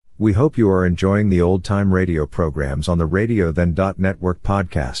We hope you are enjoying the old-time radio programs on the RadioThen.network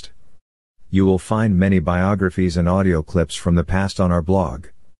podcast. You will find many biographies and audio clips from the past on our blog,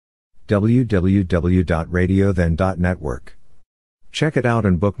 www.radiothen.network. Check it out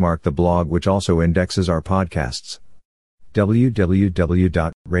and bookmark the blog, which also indexes our podcasts,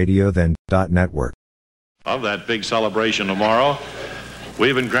 www.radiothen.network. Of that big celebration tomorrow,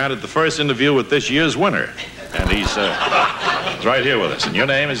 we've been granted the first interview with this year's winner. And he's right here with us. And your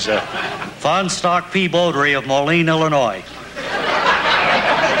name is? Fahnestock P. Beaudry of Moline, Illinois.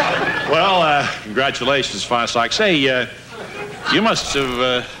 Well, congratulations, Fahnestock. Say, you must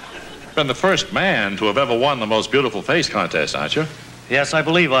have been the first man to have ever won the Most Beautiful Face contest, aren't you? Yes, I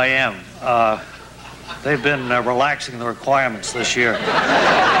believe I am. They've been relaxing the requirements this year.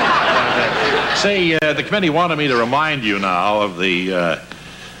 Say, the committee wanted me to remind you now of the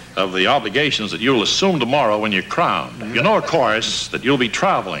obligations that you'll assume tomorrow when you're crowned. Mm-hmm. You know, of course, that you'll be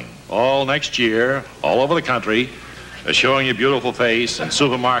traveling all next year, all over the country, showing your beautiful face in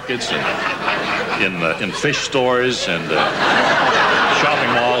supermarkets and in fish stores and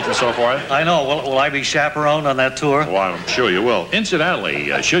shopping malls and so forth. I know. Will I be chaperoned on that tour? Well, I'm sure you will.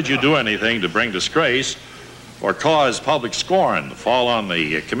 Incidentally, should you do anything to bring disgrace or cause public scorn to fall on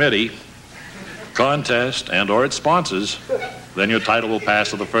the committee, contest, and or its sponsors, then your title will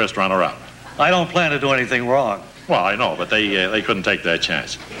pass to the first runner-up. I don't plan to do anything wrong. Well, I know, but they couldn't take that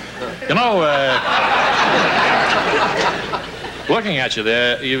chance. You know, looking at you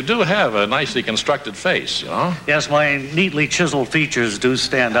there, you do have a nicely constructed face, you know? Yes, my neatly chiseled features do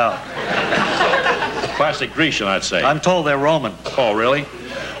stand out. Classic Grecian, I'd say. I'm told they're Roman. Oh, really?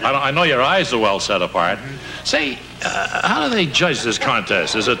 I know your eyes are well set apart. Say, how do they judge this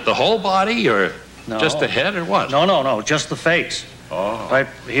contest? Is it the whole body or just the head or what? No, just the face. Oh. Right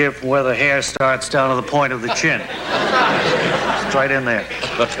here from where the hair starts down to the point of the chin. It's right in there.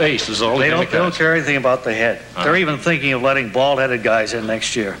 The face is the only thing They don't care anything about the head. Huh. They're even thinking of letting bald-headed guys in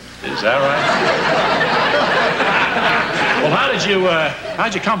next year. Is that right? Well,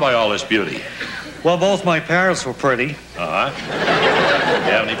 how'd you come by all this beauty? Well, both my parents were pretty. Uh-huh.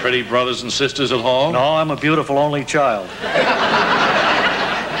 You have any pretty brothers and sisters at home? No, I'm a beautiful only child.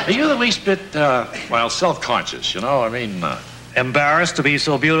 Are you the least bit, self-conscious, you know? I mean, embarrassed to be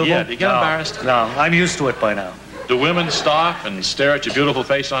so beautiful? Yeah, do you get embarrassed? No, I'm used to it by now. Do women stop and stare at your beautiful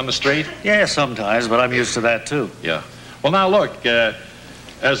face on the street? Yeah, sometimes, but I'm used to that, too. Yeah. Well, now, look,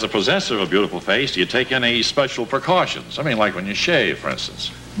 as the possessor of a beautiful face, do you take any special precautions? I mean, like when you shave, for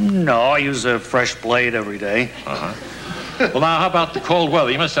instance. No, I use a fresh blade every day. Uh-huh. Well, now, how about the cold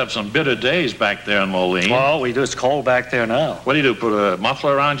weather? You must have some bitter days back there in Moline. Well, we do. It's cold back there now. What do? Put a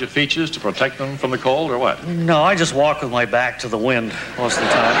muffler around your features to protect them from the cold, or what? No, I just walk with my back to the wind most of the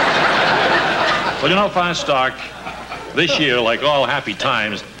time. Well, you know, Fahnestock, this year, like all happy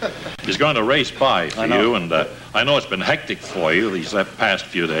times, is going to race by for you, and I know it's been hectic for you these past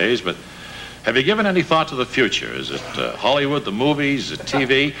few days, but have you given any thought to the future? Is it Hollywood, the movies, the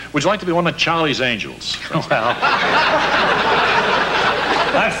TV? Would you like to be one of Charlie's Angels? Well,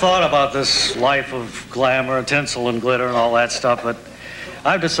 I've thought about this life of glamour and tinsel and glitter and all that stuff, but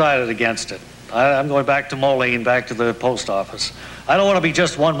I've decided against it. I'm going back to Moline, back to the post office. I don't want to be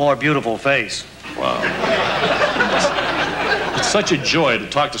just one more beautiful face. Wow. It's such a joy to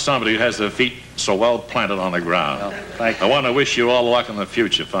talk to somebody who has their feet so well planted on the ground. Well, thank you. I want to wish you all luck in the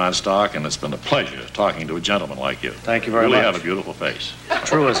future, Fahnestock, and it's been a pleasure talking to a gentleman like you. Thank you very much. You really much. have a beautiful face.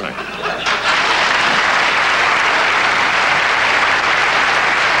 True as it.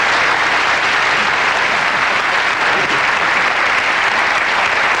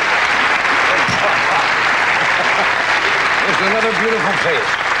 Another beautiful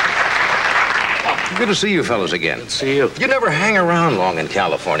face. Good to see you fellas again. Good to see you. You never hang around long in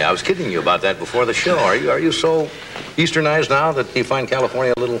California. I was kidding you about that before the show. Are you so easternized now that you find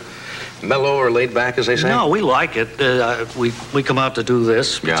California a little mellow or laid back, as they say? No, we like it. We come out to do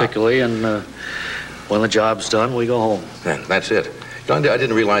this particularly, and when the job's done, we go home. Yeah, that's it. You know, I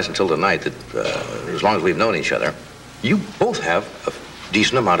didn't realize until tonight that as long as we've known each other, you both have a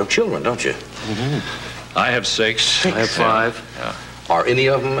decent amount of children, don't you? Mm-hmm. I have 6. I have 5. Yeah. Are any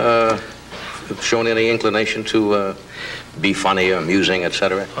of them shown any inclination to be funny or amusing,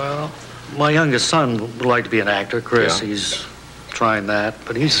 etc.? Well, my youngest son would like to be an actor, Chris. Yeah. He's trying that,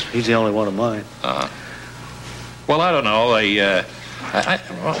 but he's the only one of mine. Well, I don't know.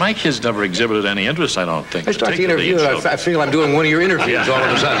 My kids never exhibited any interest, I don't think. I start the interview, I feel I'm doing one of your interviews all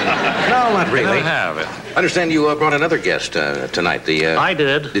of a sudden. No, not really. I have it. I understand you brought another guest tonight. I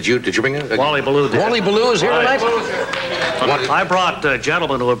did. Did you bring a... Wally Ballou did. Wally Ballou is here tonight? I brought a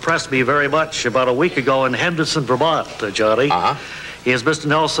gentleman who impressed me very much about a week ago in Henderson, Vermont, Johnny. Uh-huh. He is Mr.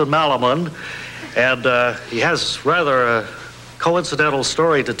 Nelson Malaman, and he has rather a coincidental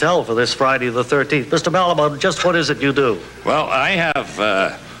story to tell for this Friday the 13th. Mr. Malaman, just what is it you do? Well, I have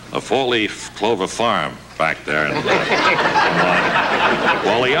a four-leaf clover farm back there.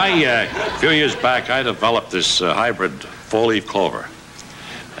 Wally, a few years back, I developed this hybrid four-leaf clover.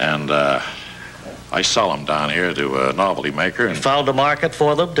 And I sell them down here to a novelty maker. And you found a market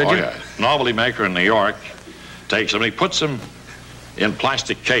for them, did you? Yeah. Novelty maker in New York takes them, he puts them in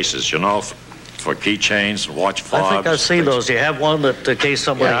plastic cases, you know, for keychains and watch fobs. I think I've seen those. Do you have one that, in case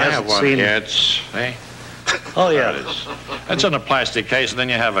somebody hasn't seen? Yeah, it's, hey? Oh, yeah. There it is. It's in a plastic case, and then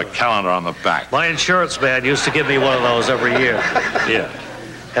you have a calendar on the back. My insurance man used to give me one of those every year. Yeah.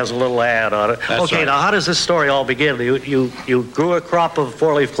 Has a little ad on it. That's okay, right. Now how does this story all begin? You grew a crop of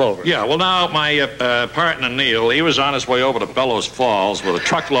four-leaf clover. Yeah, well, now, my partner, Neil, he was on his way over to Bellows Falls with a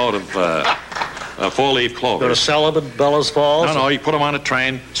truckload of four-leaf clovers. Go to sell them in Bellows Falls? No, he put them on a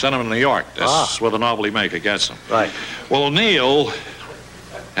train, sent them to New York. That's where the novelty maker gets them. Right. Well, Neil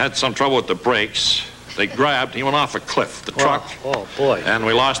had some trouble with the brakes. They grabbed, he went off a cliff, the truck. Oh, boy. And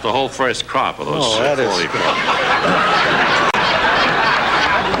we lost the whole first crop of those four-leaf clovers.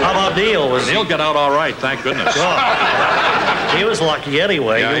 How about Neil? Neil got out all right, thank goodness. Oh, he was lucky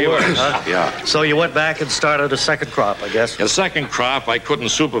anyway. Yeah, you he were, was. huh? Yeah. So you went back and started a second crop, I guess. The second crop, I couldn't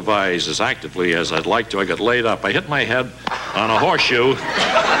supervise as actively as I'd like to. I got laid up. I hit my head on a horseshoe that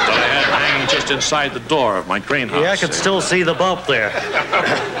I had hanging just inside the door of my greenhouse. Yeah, I can still see the bump there.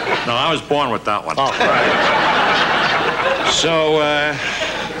 No, I was born with that one. Oh, right. So,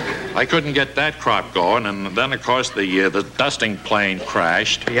 I couldn't get that crop going, and then, of course, the dusting plane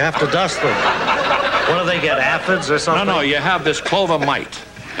crashed. You have to dust them. What do they get, aphids or something? No, you have this clover mite.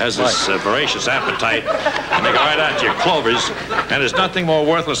 Has this voracious appetite, and they go right after your clovers, and there's nothing more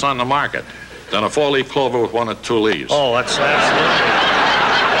worthless on the market than a four-leaf clover with one or two leaves. Oh, that's absolutely.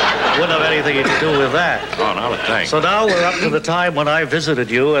 Wouldn't have anything to do with that. Oh, not a thing. So now we're up to the time when I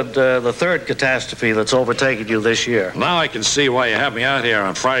visited you and the third catastrophe that's overtaken you this year. Now I can see why you have me out here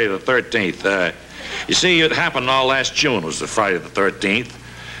on Friday the 13th. You see, it happened all last June was the Friday the 13th,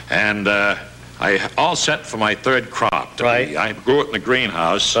 and I all set for my third crop. Right. I grew it in the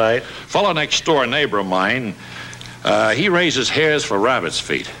greenhouse. Right. Fellow next door, a neighbor of mine, he raises hares for rabbit's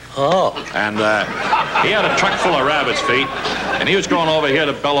feet. Oh. And he had a truck full of rabbit's feet, and he was going over here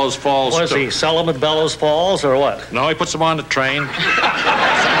to Bellows Falls. Was he sell them in Bellows Falls or what? No, he puts them on the train.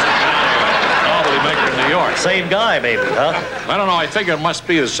 Novelty maker in New York. Same guy, maybe, huh? I don't know. I figure it must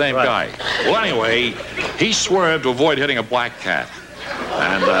be the same guy. Well, anyway, he swerved to avoid hitting a black cat.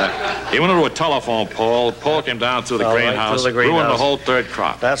 And he went into a telephone pole. The pole came down through the greenhouse, ruined the whole third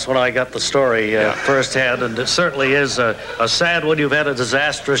crop. That's when I got the story firsthand, and it certainly is a sad one. You've had a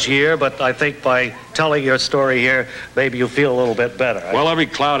disastrous year, but I think by telling your story here, maybe you feel a little bit better. Well, every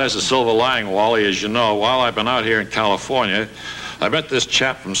cloud has a silver lining, Wally, as you know. While I've been out here in California, I met this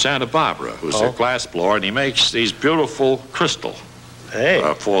chap from Santa Barbara who's a glass blower, and he makes these beautiful crystal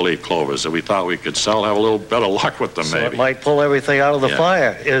four-leaf clovers that we thought we could sell, have a little better luck with them, maybe. It might pull everything out of the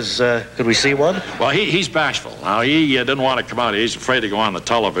fire. Could we see one? Well, he's bashful. Now, he didn't want to come out. He's afraid to go on the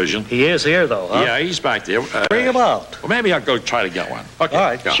television. He is here, though, huh? Yeah, he's back there. Bring him out. Well, maybe I'll go try to get one. Okay. All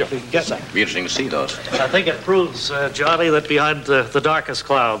right, go. sure. We can get that. Be interesting to see those. I think it proves, Johnny, that behind the darkest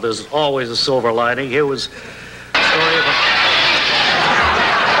cloud, there's always a silver lining. Here was a story of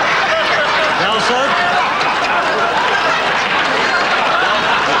Nelson?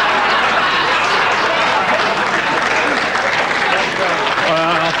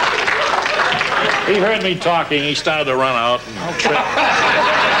 He heard me talking. He started to run out. He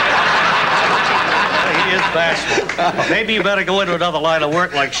is bashful. Maybe you better go into another line of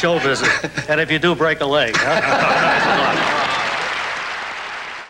work like show business. And if you do, break a leg. Huh?